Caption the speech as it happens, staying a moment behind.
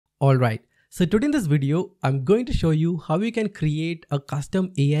Alright, so today in this video, I'm going to show you how you can create a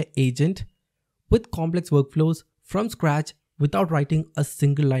custom AI agent with complex workflows from scratch without writing a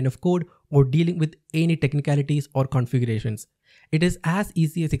single line of code or dealing with any technicalities or configurations. It is as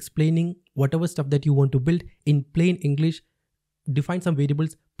easy as explaining whatever stuff that you want to build in plain English, define some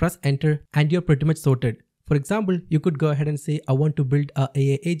variables, press enter, and you're pretty much sorted. For example, you could go ahead and say, I want to build a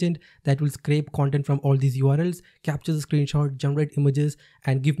AI agent that will scrape content from all these URLs, capture the screenshot, generate images,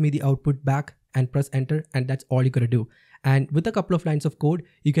 and give me the output back, and press enter, and that's all you gotta do. And with a couple of lines of code,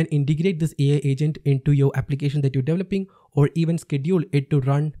 you can integrate this AI agent into your application that you're developing, or even schedule it to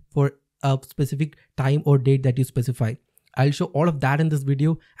run for a specific time or date that you specify. I'll show all of that in this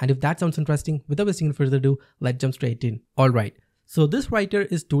video, and if that sounds interesting, without wasting further ado, let's jump straight in. Alright. So this writer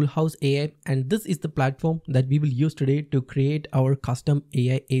is ToolHouse AI, and this is the platform that we will use today to create our custom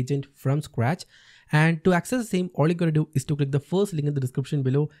AI agent from scratch. And to access the same, all you gotta do is to click the first link in the description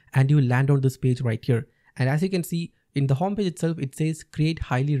below and you will land on this page right here. And as you can see in the homepage itself, it says create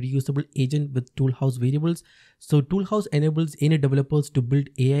highly reusable agent with ToolHouse variables. So ToolHouse enables any developers to build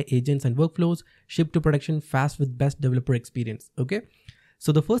AI agents and workflows, ship to production fast with best developer experience. Okay.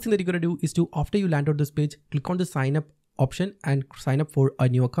 So the first thing that you're gonna do is to, after you land on this page, click on the sign up option and sign up for a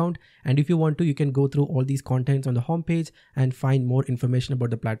new account. And if you want to, you can go through all these contents on the homepage and find more information about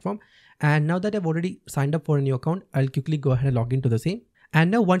the platform. And now that I've already signed up for a new account, I'll quickly go ahead and log into the same.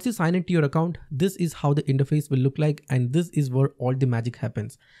 And now once you sign into your account, this is how the interface will look like, and this is where all the magic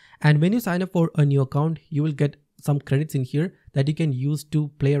happens. And when you sign up for a new account, you will get some credits in here that you can use to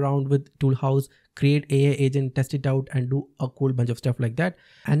play around with ToolHouse, create AI agent, test it out, and do a cool bunch of stuff like that.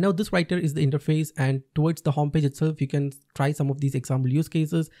 And now this writer is the interface, and towards the homepage itself, you can try some of these example use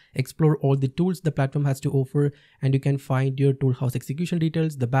cases, explore all the tools the platform has to offer, and you can find your ToolHouse execution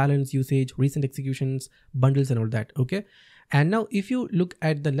details, the balance, usage, recent executions, bundles, and all that. Okay. And now if you look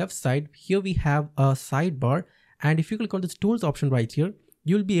at the left side, here we have a sidebar, and if you click on this tools option right here,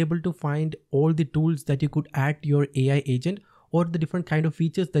 you'll be able to find all the tools that you could add to your AI agent, or the different kind of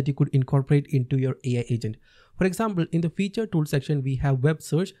features that you could incorporate into your AI agent. For example, in the feature tool section, we have web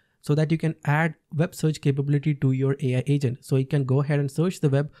search, so that you can add web search capability to your AI agent. So you can go ahead and search the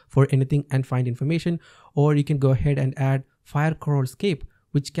web for anything and find information, or you can go ahead and add fire crawl scape,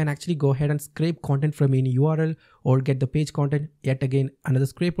 which can actually go ahead and scrape content from any URL or get the page content, yet again another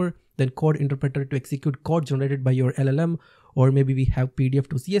scraper, then code interpreter to execute code generated by your LLM, or maybe we have PDF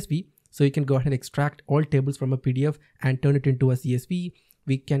to CSV. So you can go ahead and extract all tables from a PDF and turn it into a CSV.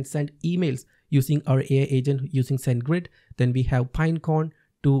 We can send emails using our AI agent using SendGrid. Then we have Pinecone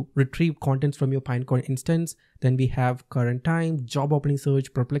to retrieve contents from your Pinecone instance. Then we have current time, job opening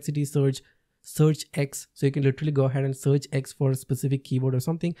search, perplexity search, search X. So you can literally go ahead and search X for a specific keyword or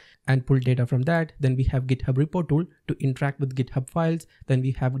something and pull data from that. Then we have GitHub repo tool to interact with GitHub files. Then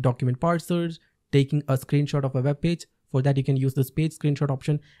we have document parsers, taking a screenshot of a web page. For that, you can use this page screenshot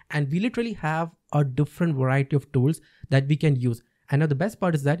option, and we literally have a different variety of tools that we can use. And now the best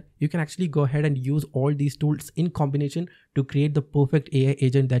part is that you can actually go ahead and use all these tools in combination to create the perfect AI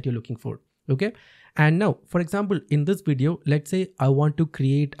agent that you're looking for. Okay. And now, for example, in this video, let's say I want to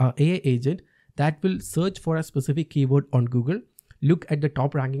create an AI agent that will search for a specific keyword on Google, look at the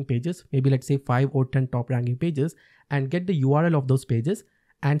top ranking pages, maybe let's say 5 or 10 top ranking pages, and get the URL of those pages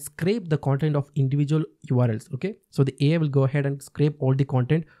and scrape the content of individual URLs. Okay. So the AI will go ahead and scrape all the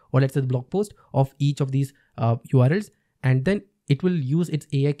content, or let's say the blog post of each of these URLs. And then it will use its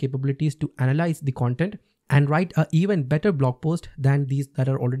AI capabilities to analyze the content and write an even better blog post than these that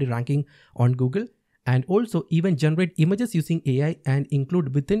are already ranking on Google. And also even generate images using AI and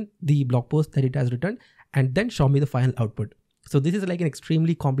include within the blog post that it has written, and then show me the final output. So this is like an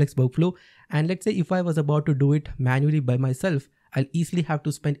extremely complex workflow. And let's say if I was about to do it manually by myself, I'll easily have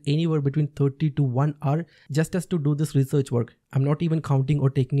to spend anywhere between 30 to 1 hour just as to do this research work. I'm not even counting or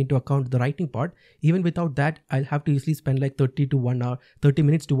taking into account the writing part. Even without that, I'll have to easily spend like 30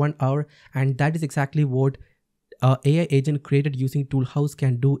 minutes to 1 hour. And that is exactly what AI agent created using ToolHouse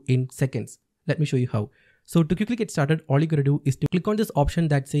can do in seconds. Let me show you how. So to quickly get started, all you gotta do is to click on this option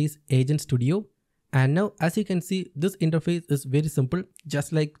that says Agent Studio. And now, as you can see, this interface is very simple,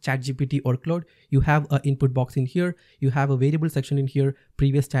 just like ChatGPT or Claude. You have an input box in here, you have a variable section in here,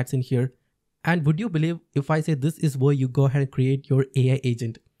 previous stats in here. And would you believe if I say this is where you go ahead and create your AI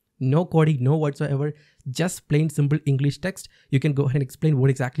agent? No coding, no whatsoever, just plain simple English text. You can go ahead and explain what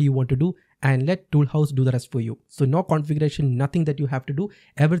exactly you want to do and let ToolHouse do the rest for you. So no configuration, nothing that you have to do.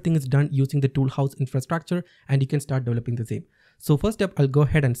 Everything is done using the ToolHouse infrastructure, and you can start developing the same. So first step, I'll go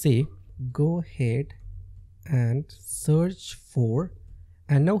ahead and say, go ahead and search for,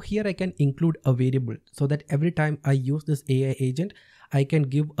 and now here I can include a variable so that every time I use this AI agent, I can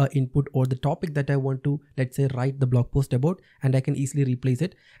give a input or the topic that I want to, let's say, write the blog post about, and I can easily replace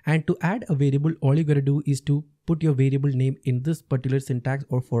it. And to add a variable, all you gotta do is to put your variable name in this particular syntax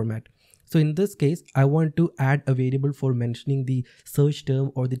or format. So in this case, I want to add a variable for mentioning the search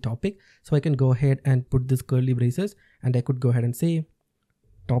term or the topic. So I can go ahead and put this curly braces, and I could go ahead and say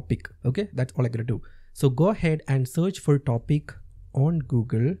topic. Okay, that's all I gotta do. So go ahead and search for topic on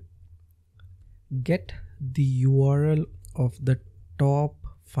Google, get the URL of the top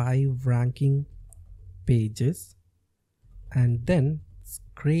 5 ranking pages, and then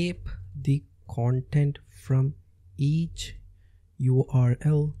scrape the content from each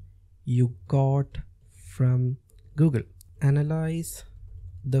URL you got from Google. Analyze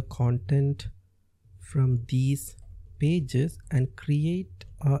the content from these pages and create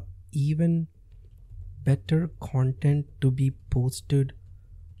a even better content to be posted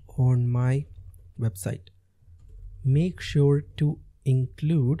on my website. Make sure to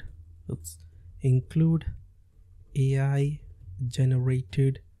include AI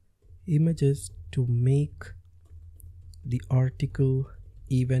generated images to make the article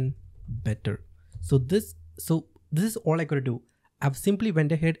even better. So this is all I gotta do. I've simply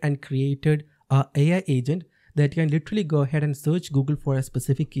went ahead and created a AI agent that can literally go ahead and search Google for a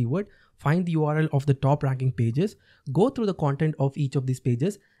specific keyword, find the URL of the top ranking pages, go through the content of each of these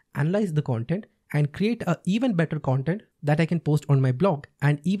pages, analyze the content, and create a even better content that I can post on my blog,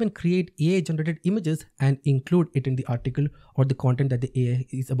 and even create AI generated images and include it in the article or the content that the AI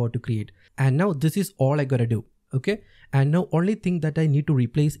is about to create. And now this is all I gotta do. Okay, and now only thing that I need to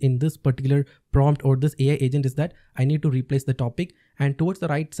replace in this particular prompt or this AI agent is that I need to replace the topic, and towards the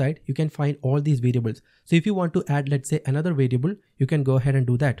right side you can find all these variables. So if you want to add, let's say, another variable, you can go ahead and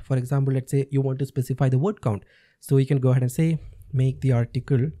do that. For example, let's say you want to specify the word count, so you can go ahead and say make the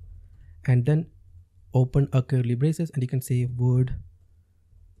article, and then open a curly braces, and you can say word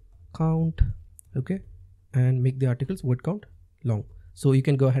count. Okay, and make the articles word count long. So you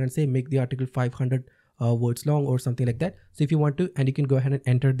can go ahead and say make the article 500 words long or something like that. So if you want to, and you can go ahead and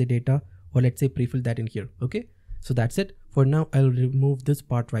enter the data, or let's say pre-fill that in here. Okay, so that's it for now. I'll remove this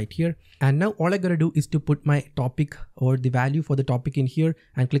part right here, and now all I gotta do is to put my topic or the value for the topic in here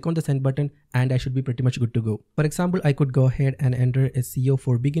and click on the send button, and I should be pretty much good to go. For example, I could go ahead and enter SEO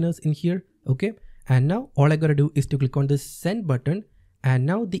for beginners in here. Okay, and now all I gotta do is to click on this send button, and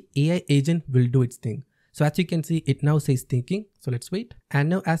now the AI agent will do its thing. So as you can see, it now says thinking. So let's wait. And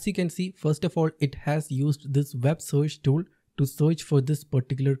now as you can see, first of all, it has used this web search tool to search for this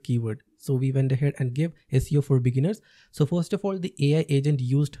particular keyword. So we went ahead and gave SEO for beginners. So first of all, the AI agent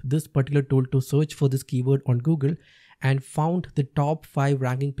used this particular tool to search for this keyword on Google and found the top 5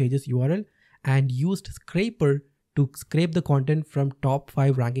 ranking pages URL, and used scraper to scrape the content from top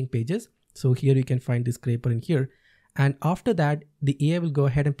 5 ranking pages. So here you can find the scraper in here. And after that, the AI will go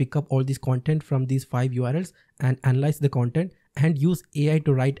ahead and pick up all this content from these 5 URLs and analyze the content, and use AI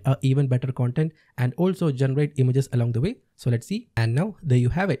to write a even better content and also generate images along the way. So let's see. And now there you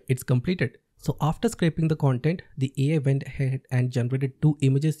have it. It's completed. So after scraping the content, the AI went ahead and generated 2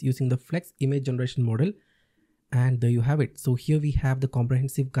 images using the Flex image generation model. And there you have it. So here we have the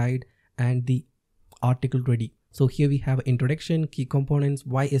comprehensive guide and the article ready. So here we have introduction, key components,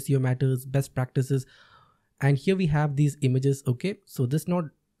 why SEO matters, best practices. And here we have these images. Okay, so this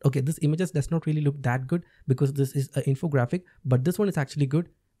images does not really look that good because this is an infographic, but this one is actually good.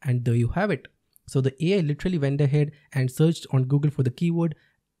 And there you have it. So the AI literally went ahead and searched on Google for the keyword,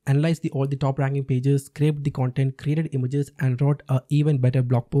 analyzed all the top ranking pages, scraped the content, created images, and wrote an even better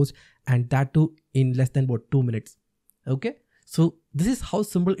blog post, and that too in less than about 2 minutes. Okay, so this is how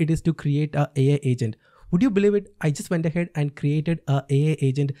simple it is to create an AI agent. Would you believe it? I just went ahead and created an AI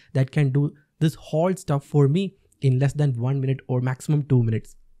agent that can do this whole stuff for me in less than 1 minute or maximum 2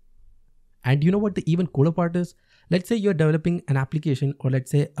 minutes. And you know what the even cooler part is? Let's say you're developing an application, or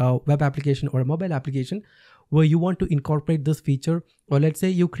let's say a web application or a mobile application where you want to incorporate this feature, or let's say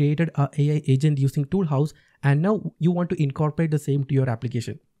you created an AI agent using ToolHouse and now you want to incorporate the same to your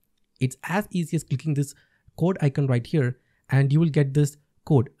application. It's as easy as clicking this code icon right here, and you will get this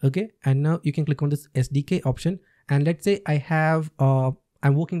code. Okay, and now you can click on this SDK option, and let's say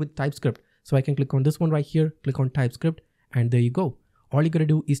I'm working with TypeScript. So I can click on this one right here, click on TypeScript, and there you go. All you gotta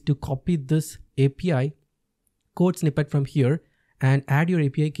do is to copy this API code snippet from here and add your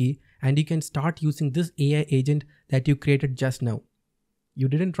API key, and you can start using this AI agent that you created just now. You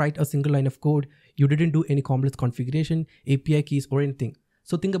didn't write a single line of code. You didn't do any complex configuration, API keys, or anything.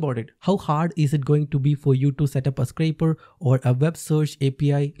 So think about it. How hard is it going to be for you to set up a scraper or a web search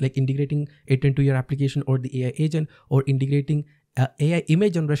API, like integrating it into your application or the AI agent, or integrating AI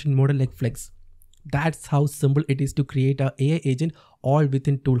image generation model like Flex? That's how simple it is to create a AI agent all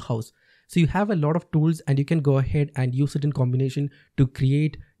within ToolHouse. So you have a lot of tools and you can go ahead and use it in combination to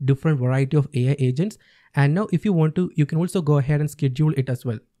create different variety of AI agents. And now if you want to, you can also go ahead and schedule it as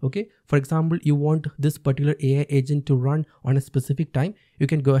well. Okay. For example, you want this particular AI agent to run on a specific time. You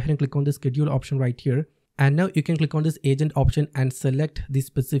can go ahead and click on the schedule option right here. And now you can click on this agent option and select the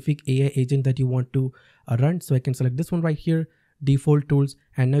specific AI agent that you want to run. So I can select this one right here, default tools.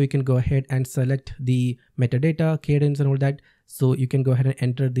 And now you can go ahead and select the metadata, cadence and all that. So you can go ahead and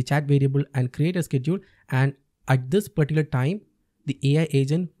enter the chat variable and create a schedule. And at this particular time, the AI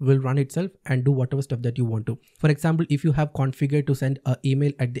agent will run itself and do whatever stuff that you want to. For example, if you have configured to send an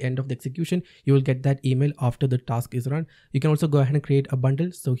email at the end of the execution, you will get that email after the task is run. You can also go ahead and create a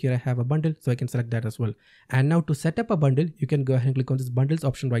bundle. So here I have a bundle, so I can select that as well. And now to set up a bundle, you can go ahead and click on this bundles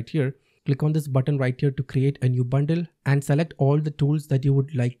option right here. Click on this button right here to create a new bundle and select all the tools that you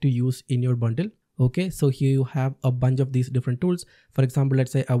would like to use in your bundle. Okay, so here you have a bunch of these different tools. For example,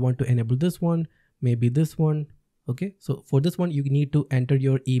 let's say I want to enable this one, maybe this one. Okay, so for this one, you need to enter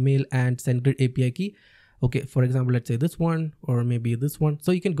your email and SendGrid API key. Okay, for example, let's say this one or maybe this one.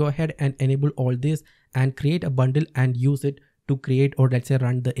 So you can go ahead and enable all this and create a bundle and use it to create or let's say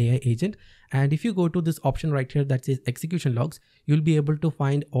run the AI agent. And if you go to this option right here that says execution logs, you'll be able to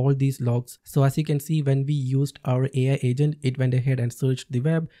find all these logs. So as you can see, when we used our AI agent, it went ahead and searched the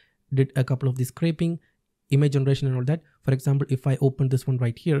web, did a couple of the scraping, image generation and all that. For example, if I open this one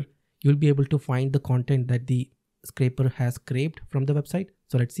right here, you'll be able to find the content that the scraper has scraped from the website.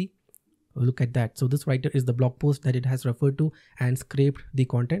 So let's see, look at that. So this right here is the blog post that it has referred to and scraped the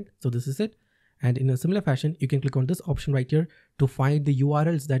content. So this is it. And in a similar fashion, you can click on this option right here to find the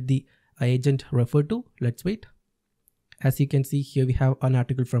URLs that the agent referred to. Let's wait. As you can see here, we have an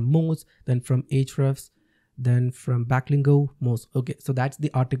article from Moz, then from Ahrefs, then from Backlingo, Moz. Okay, so that's the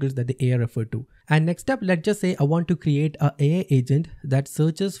articles that the AI referred to. And next up, let's just say I want to create an AI agent that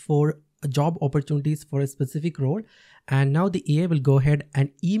searches for job opportunities for a specific role. And now the AI will go ahead and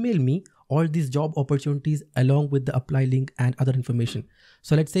email me all these job opportunities along with the apply link and other information.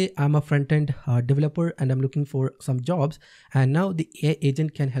 So let's say I'm a front-end developer and I'm looking for some jobs, and now the AI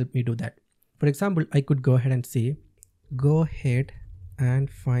agent can help me do that. For example, I could go ahead and say, go ahead and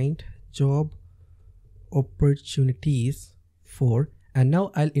find job opportunities for, and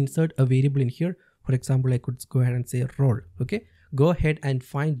now I'll insert a variable in here. For example, I could go ahead and say role. Okay, go ahead and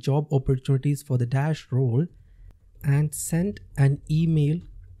find job opportunities for the dash role and send an email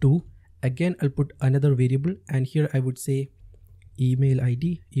to, again, I'll put another variable and here I would say email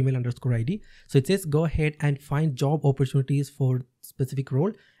ID, email underscore ID. So it says go ahead and find job opportunities for specific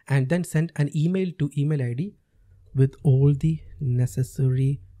role and then send an email to email ID with all the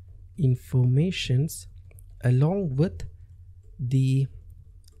necessary informations along with the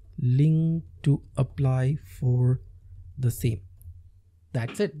link to apply for the same.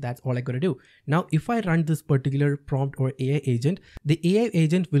 That's it. That's all I gotta do. Now, if I run this particular prompt or AI agent, the AI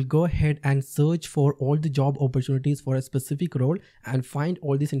agent will go ahead and search for all the job opportunities for a specific role and find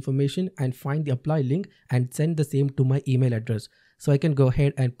all this information and find the apply link and send the same to my email address. So I can go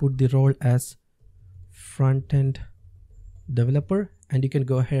ahead and put the role as front-end developer, and you can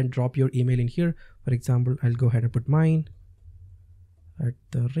go ahead and drop your email in here. For example, I'll go ahead and put mine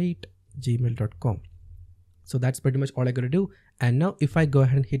 @gmail.com. So that's pretty much all I gotta do. And now if I go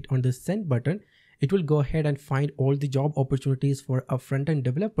ahead and hit on the send button, it will go ahead and find all the job opportunities for a front-end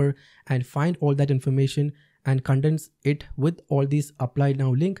developer and find all that information and condense it with all these apply now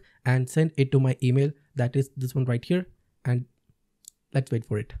link and send it to my email. That is this one right here. And let's wait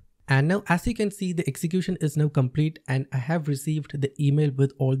for it. And now as you can see, the execution is now complete and I have received the email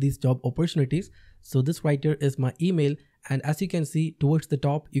with all these job opportunities. So this right here is my email. And as you can see towards the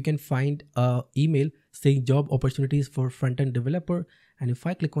top, you can find a email saying job opportunities for front-end developer. And if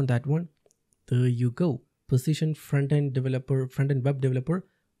I click on that one, there you go. Position front-end developer, front-end web developer,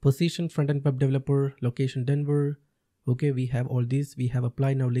 position front-end web developer, location Denver. Okay, we have all these. We have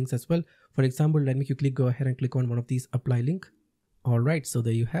apply now links as well. For example, let me quickly go ahead and click on one of these apply link. All right, so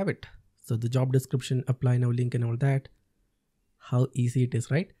there you have it. So the job description, apply now link and all that. How easy it is,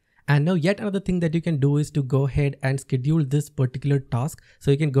 right? And now yet another thing that you can do is to go ahead and schedule this particular task. So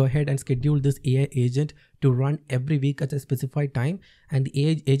you can go ahead and schedule this AI agent to run every week at a specified time. And the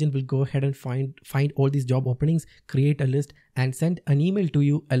AI agent will go ahead and find all these job openings, create a list and send an email to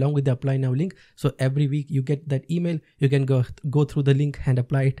you along with the apply now link. So every week you get that email, you can go through the link and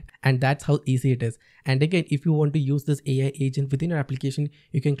apply it. And that's how easy it is. And again, if you want to use this AI agent within your application,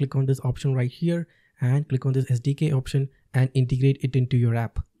 you can click on this option right here and click on this SDK option and integrate it into your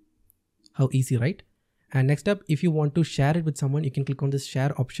app. How easy, right? And next up, if you want to share it with someone, you can click on this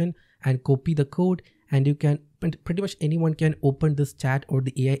share option and copy the code, and you can pretty much anyone can open this chat or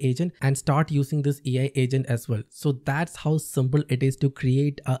the AI agent and start using this AI agent as well. So that's how simple it is to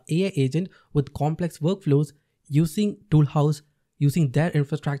create a AI agent with complex workflows using ToolHouse, using their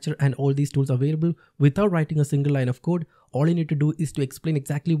infrastructure and all these tools available without writing a single line of code. All you need to do is to explain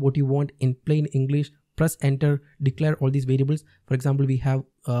exactly what you want in plain English, press enter, declare all these variables. For example, we have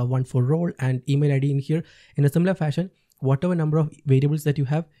one for role and email ID in here. In a similar fashion, whatever number of variables that you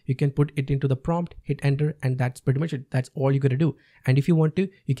have, you can put it into the prompt, hit enter, and that's pretty much it. That's all you gotta do. And if you want to,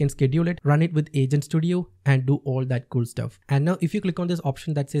 you can schedule it, run it with Agent Studio, and do all that cool stuff. And now if you click on this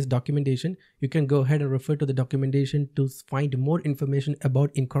option that says documentation, you can go ahead and refer to the documentation to find more information about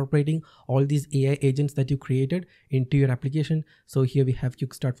incorporating all these AI agents that you created into your application. So here we have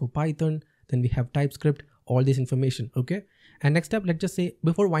quick start for Python, then we have TypeScript, all this information, okay? And next up, let's just say,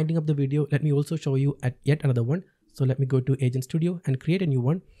 before winding up the video, let me also show you at yet another one. So let me go to Agent Studio and create a new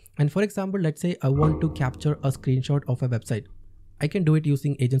one. And for example, let's say I want to capture a screenshot of a website. I can do it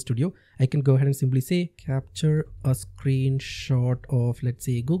using Agent Studio. I can go ahead and simply say capture a screenshot of, let's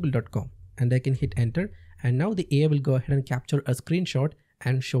say, google.com, and I can hit enter. And now the AI will go ahead and capture a screenshot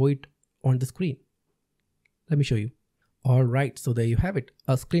and show it on the screen. Let me show you. All right, so there you have it,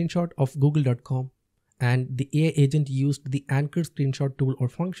 a screenshot of google.com. And the AI agent used the anchor screenshot tool or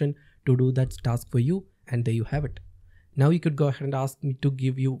function to do that task for you. And there you have it. Now you could go ahead and ask me to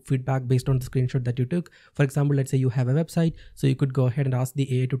give you feedback based on the screenshot that you took. For example, let's say you have a website. So you could go ahead and ask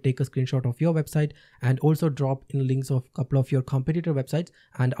the AI to take a screenshot of your website and also drop in links of a couple of your competitor websites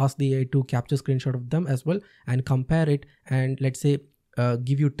and ask the AI to capture a screenshot of them as well and compare it, and let's say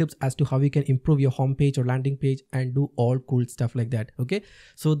give you tips as to how you can improve your homepage or landing page and do all cool stuff like that. Okay,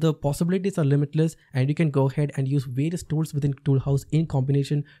 so the possibilities are limitless, and you can go ahead and use various tools within ToolHouse in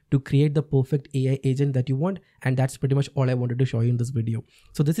combination to create the perfect AI agent that you want. And that's pretty much all I wanted to show you in this video.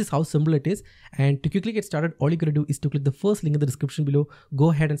 So this is how simple it is. And to quickly get started, all you gotta do is to click the first link in the description below,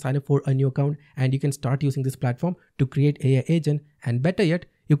 go ahead and sign up for a new account, and you can start using this platform to create AI agent. And better yet,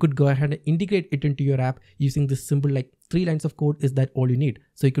 you could go ahead and integrate it into your app using this simple, like 3 lines of code is that all you need.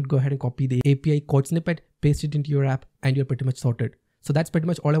 So you could go ahead and copy the API code snippet, paste it into your app, and you're pretty much sorted. So that's pretty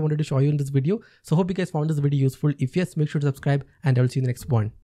much all I wanted to show you in this video. So hope you guys found this video useful. If yes, make sure to subscribe, and I'll see you in the next one.